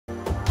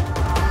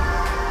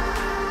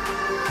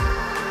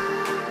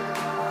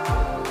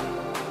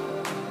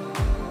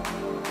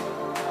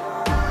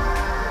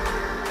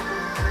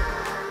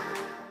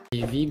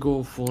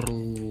go for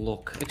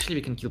lock. Actually,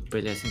 we can kill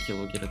Pele. I think he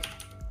will get it.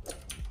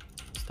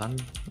 Stun.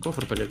 Go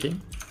for Pele, okay?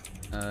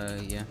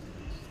 Yeah.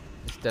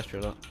 It's Destro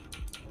a lot.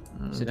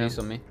 Seduce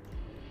on me.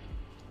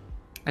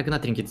 I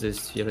cannot trinket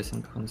this here, I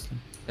think, honestly.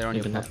 They're on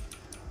Maybe your not. pet.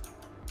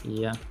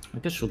 Yeah, my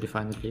pet should be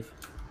fine, I believe.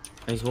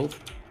 Ice Wolf.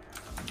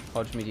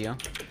 Hodge media.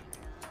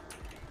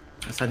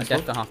 Silence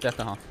Death Wolf.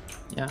 to half.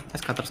 Yeah, I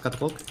scatter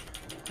Cloak.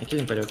 I kill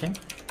him Pele, okay?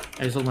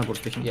 I resolve my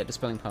burst with him. Yeah,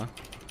 dispelling power.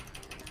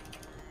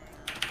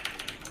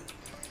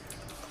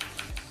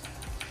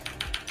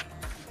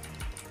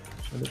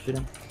 Shadow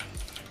Fury.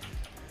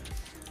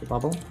 The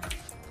bubble.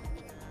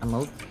 I'm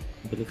out.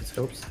 I believe it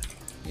helps.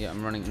 Yeah,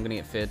 I'm running. I'm gonna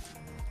get feared.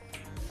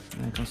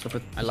 I can stop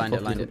it. I lined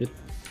it. Bit.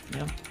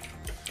 Yeah.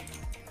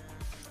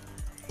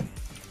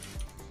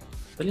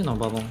 Pele no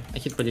bubble. I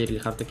hit Pele really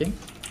hard, okay?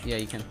 Yeah,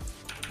 you can.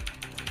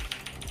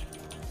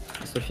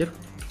 I stop here.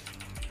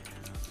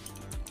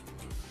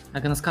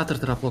 I'm gonna scatter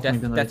trap lock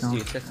maybe right now.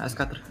 I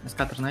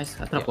scatter, nice.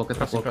 I trap lock,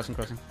 Crossing.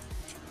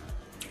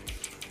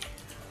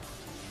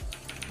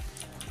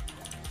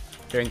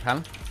 Clearing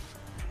Pam.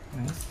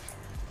 Nice.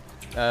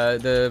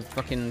 The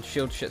fucking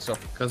shield shit's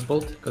off. Cast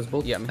bolt.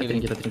 Yeah, I'm I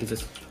healing. think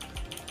this.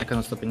 I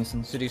cannot stop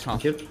anything. Seduce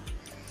half. Here?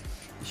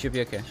 You should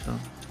be okay. Sure.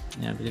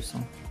 Yeah, I believe so.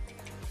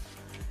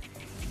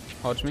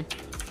 Hodge me.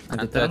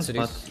 And And the turn,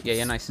 seduce. but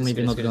Yeah, nice.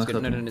 maybe not It's good.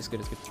 gonna No, help me. it's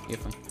good. You're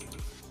fine.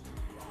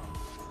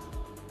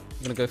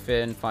 I'm gonna go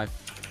fear in 5.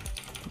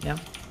 Yeah.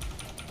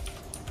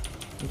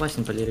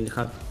 Blasting Pele really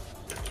hard.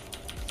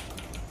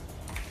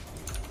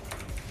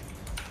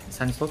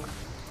 Silence lock.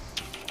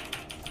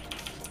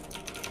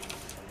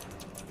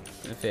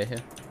 Gonna fear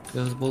here.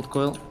 There's bolt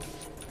coil.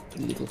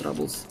 Little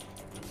troubles.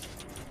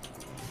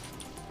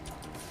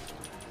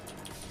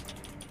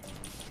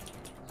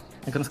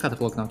 I can scatter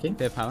block now, okay?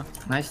 Fear power.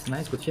 Nice,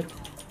 good hit.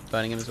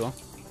 Burning him as well.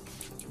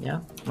 Yeah,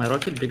 my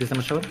rocket, biggest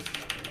damage ever.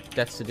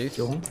 Death seduce.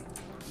 Kill him.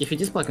 If he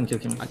dispel, I can kill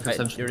him. Okay,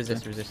 you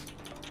resist.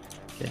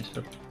 Okay,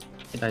 sure.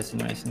 He dies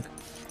anyway, I think.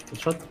 Good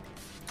shot.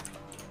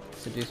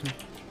 Seduce me.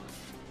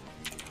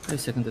 5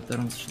 second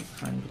deterrence should be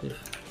fine, I believe.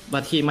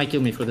 But he might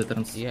kill me for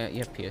deterrence. Yeah,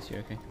 PS, you're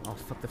okay. Oh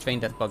fuck, the feign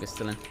death bug is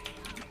still in.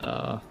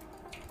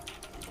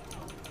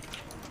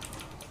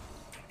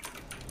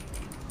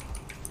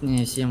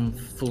 Yeah, see him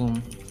full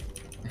on.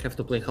 I have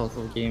to play half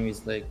of game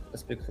with like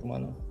aspect for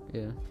mana.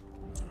 Yeah.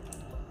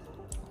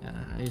 Yeah,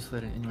 I use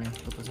flare anyway,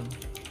 proposal.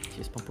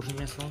 He's pushing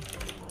me as well.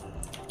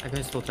 I'm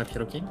gonna slow trap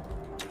here, okay?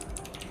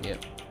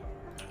 Yep.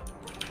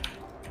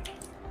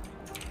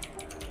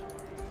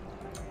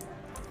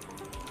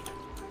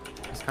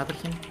 I scatter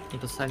him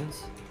into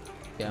silence.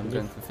 Yeah, I'm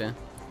going for fear.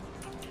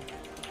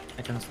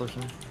 I can slow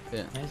him.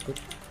 Yeah. Nice, good.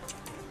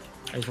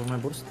 I resolve my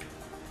burst.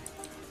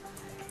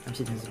 I'm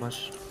sitting this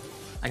bash.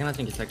 I cannot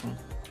think it second.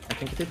 I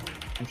think it.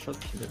 I'm shot.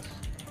 He did.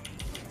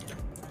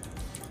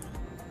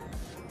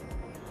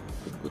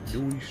 Good.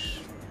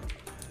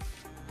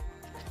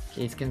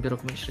 Okay, it can be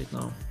rock mage right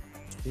now.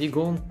 We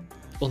go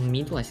on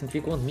middle. I think we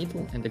go on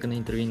middle and they're gonna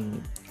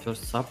intervene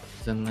first sub,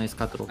 then I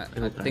scatter rock.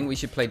 I think we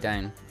should play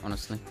down,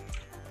 honestly.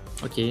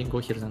 Okay, go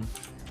here then.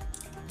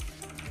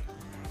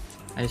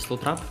 I slow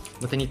trap,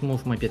 but I need to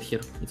move my pet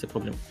here. It's a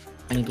problem.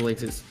 I need to like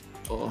this.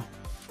 Oh.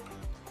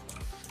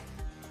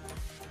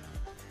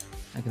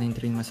 I'm gonna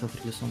intervene myself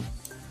really soon.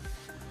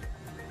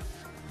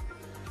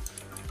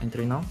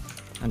 Intervene now,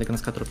 and they're gonna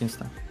scatter rock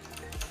insta.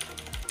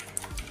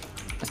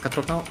 I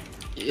scatter rock now.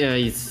 Yeah,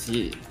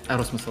 I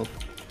lost myself.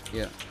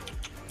 Yeah.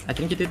 I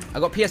think it did. I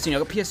got PS in you,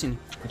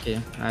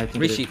 Okay, I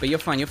think Resheet, but you're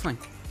fine.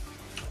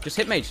 Just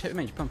hit mage,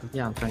 pump him.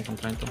 Yeah, I'm trying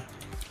to.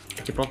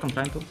 Keep rock, I'm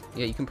trying to.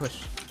 Yeah, you can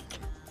push.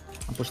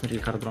 I'm pushing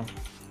really hard, bro.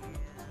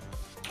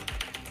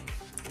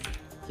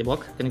 He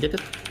block, can you get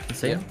it?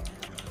 Insane.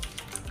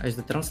 Yeah. I use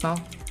the turns now.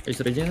 I use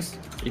the readiness.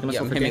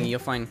 Yeah, I'm hitting, you're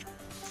fine.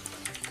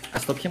 I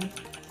stop him.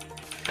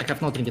 I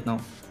have no trinket now.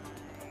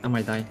 I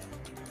might die.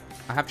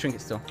 I have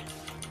trinket still.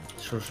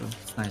 Sure.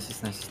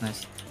 It's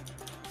nice.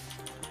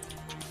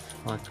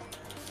 Fuck.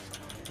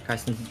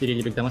 Guys need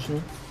really big damage on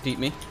me. Beat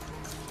me.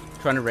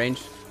 Trying to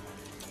range.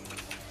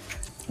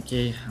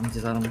 Okay, I'm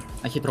disarmed.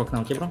 I hit rock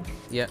now, okay, bro?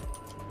 Yeah.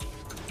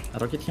 I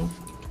rocket him.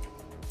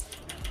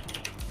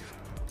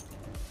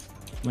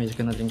 Mage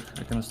cannot drink.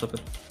 I cannot stop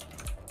it.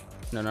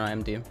 No, I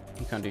am DM.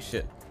 You can't do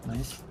shit.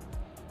 Nice.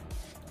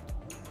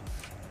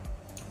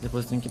 They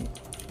was drinking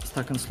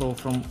stuck and slow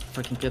from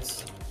fucking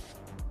pets.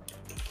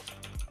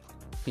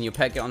 Can your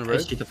pet get on the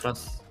road? Hit the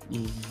frost.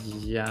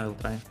 Yeah, I'll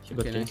try. He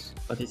got Okay, killed. nice.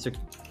 But it's okay.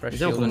 Fresh Is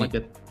shield my on it.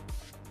 pet.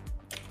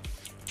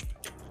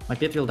 My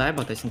pet will die,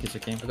 but I think it's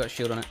okay. I got a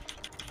shield on it.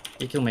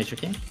 You kill mage,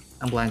 okay?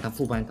 I'm blind, I'm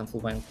full blind.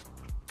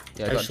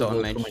 Yeah, I got shield dot on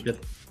wall mage. for my pet.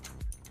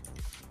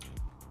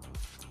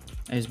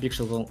 I use big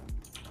shield wall.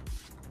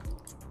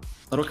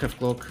 Rock have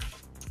cloak.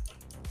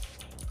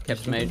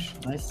 Kept mage.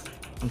 Nice.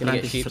 I'm Gonna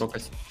trying get to use sheep.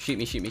 rockets. Shoot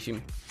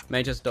me.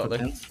 Mage has dot though.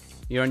 Depends.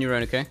 You're on your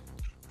own, okay?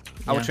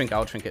 I will Yeah. trinket,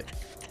 I'll trinket.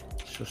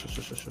 Sure.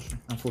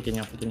 I'm full kenny.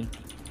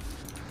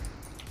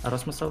 I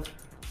lost myself.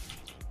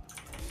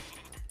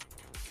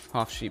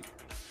 Half sheep.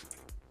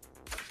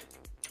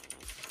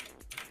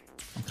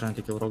 I'm trying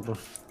to kill rock, bro.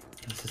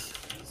 This is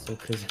so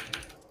crazy.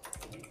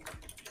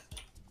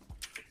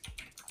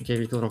 Okay,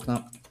 we kill Rock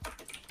now.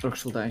 Rock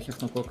should die, I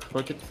have no clock.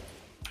 Rocket.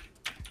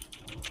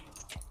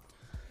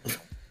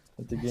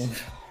 At the game.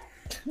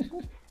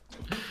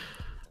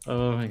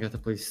 Oh my god, I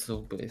play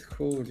so bad.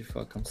 Holy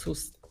fuck, I'm so...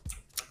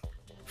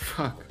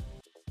 Fuck.